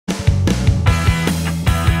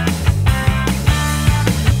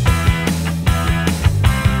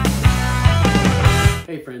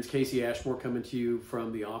Casey Ashmore coming to you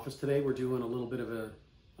from the office today. We're doing a little bit of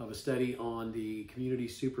a study on the community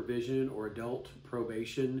supervision or adult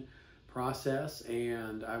probation process,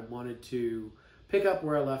 and I wanted to pick up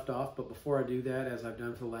where I left off. But before I do that, as I've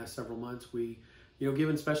done for the last several months, we,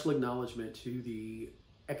 given special acknowledgement to the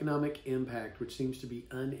economic impact, which seems to be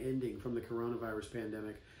unending from the coronavirus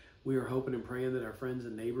pandemic. We are hoping and praying that our friends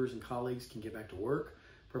and neighbors and colleagues can get back to work,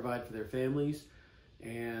 provide for their families,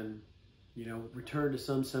 and return to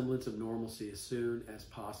some semblance of normalcy as soon as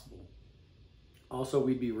possible. Also,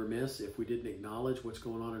 we'd be remiss if we didn't acknowledge what's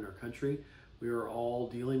going on in our country. We are all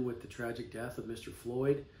dealing with the tragic death of Mr.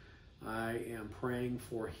 Floyd. I am praying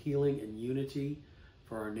for healing and unity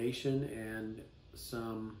for our nation and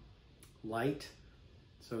some light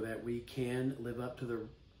so that we can live up to the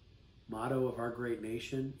motto of our great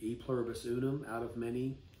nation, e pluribus unum, out of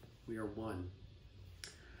many, we are one.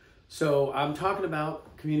 So I'm talking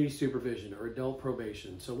about community supervision or adult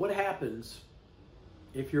probation. So what happens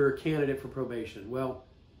if you're a candidate for probation? Well,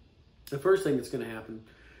 the first thing that's going to happen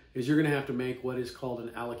is you're going to have to make what is called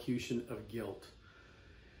an allocution of guilt.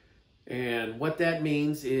 And what that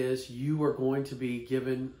means is you are going to be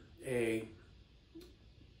given a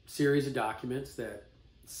series of documents that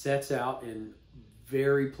sets out in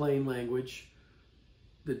very plain language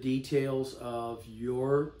the details of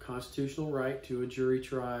your constitutional right to a jury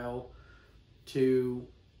trial, to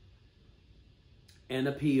an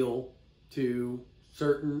appeal, to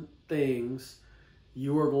certain things.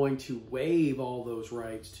 You are going to waive all those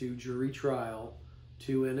rights to jury trial,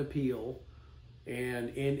 to an appeal, and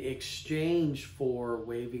in exchange for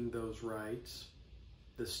waiving those rights,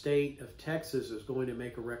 the state of Texas is going to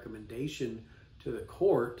make a recommendation to the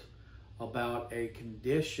court about a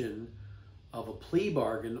condition of a plea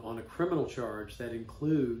bargain on a criminal charge that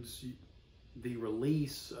includes the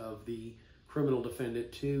release of the criminal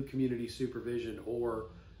defendant to community supervision or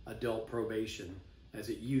adult probation, as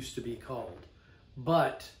it used to be called.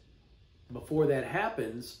 But before that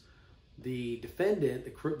happens, the defendant,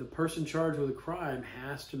 the person charged with a crime,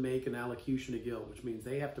 has to make an allocution of guilt, which means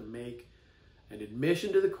they have to make an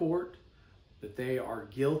admission to the court that they are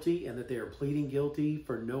guilty and that they are pleading guilty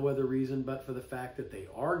for no other reason but for the fact that they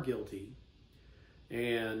are guilty,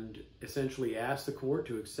 and essentially ask the court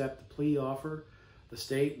to accept the plea offer. The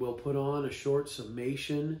state will put on a short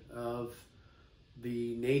summation of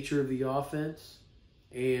the nature of the offense,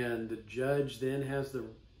 and the judge then has the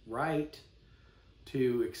right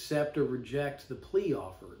to accept or reject the plea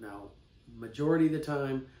offer. Now, majority of the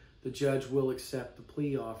time, the judge will accept the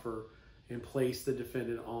plea offer and place the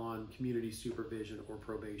defendant on community supervision or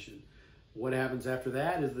probation. What happens after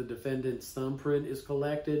that is the defendant's thumbprint is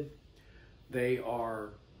collected. They are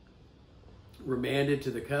remanded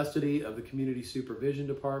to the custody of the community supervision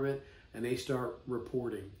department, and they start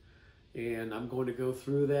reporting. And I'm going to go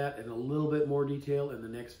through that in a little bit more detail in the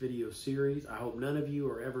next video series. I hope none of you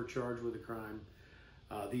are ever charged with a crime.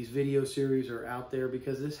 These video series are out there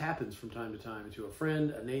because this happens from time to time to a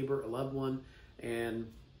friend, a neighbor, a loved one,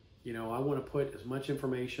 and I want to put as much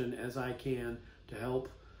information as I can to help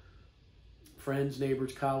friends,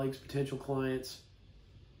 neighbors, colleagues, potential clients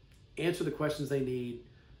answer the questions they need,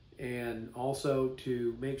 and also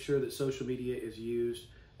to make sure that social media is used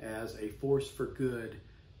as a force for good,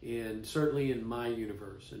 certainly in my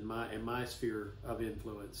universe, in my sphere of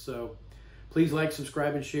influence. So please like,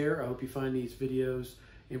 subscribe, and share. I hope you find these videos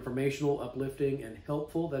informational, uplifting, and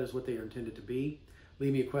helpful. That is what they are intended to be.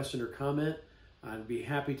 Leave me a question or comment. I'd be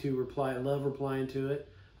happy to reply. I love replying to it.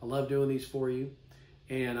 I love doing these for you.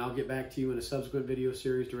 And I'll get back to you in a subsequent video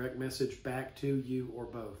series, direct message back to you or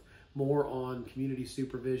both. More on community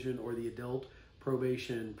supervision or the adult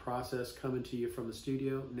probation process coming to you from the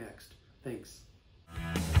studio next. Thanks.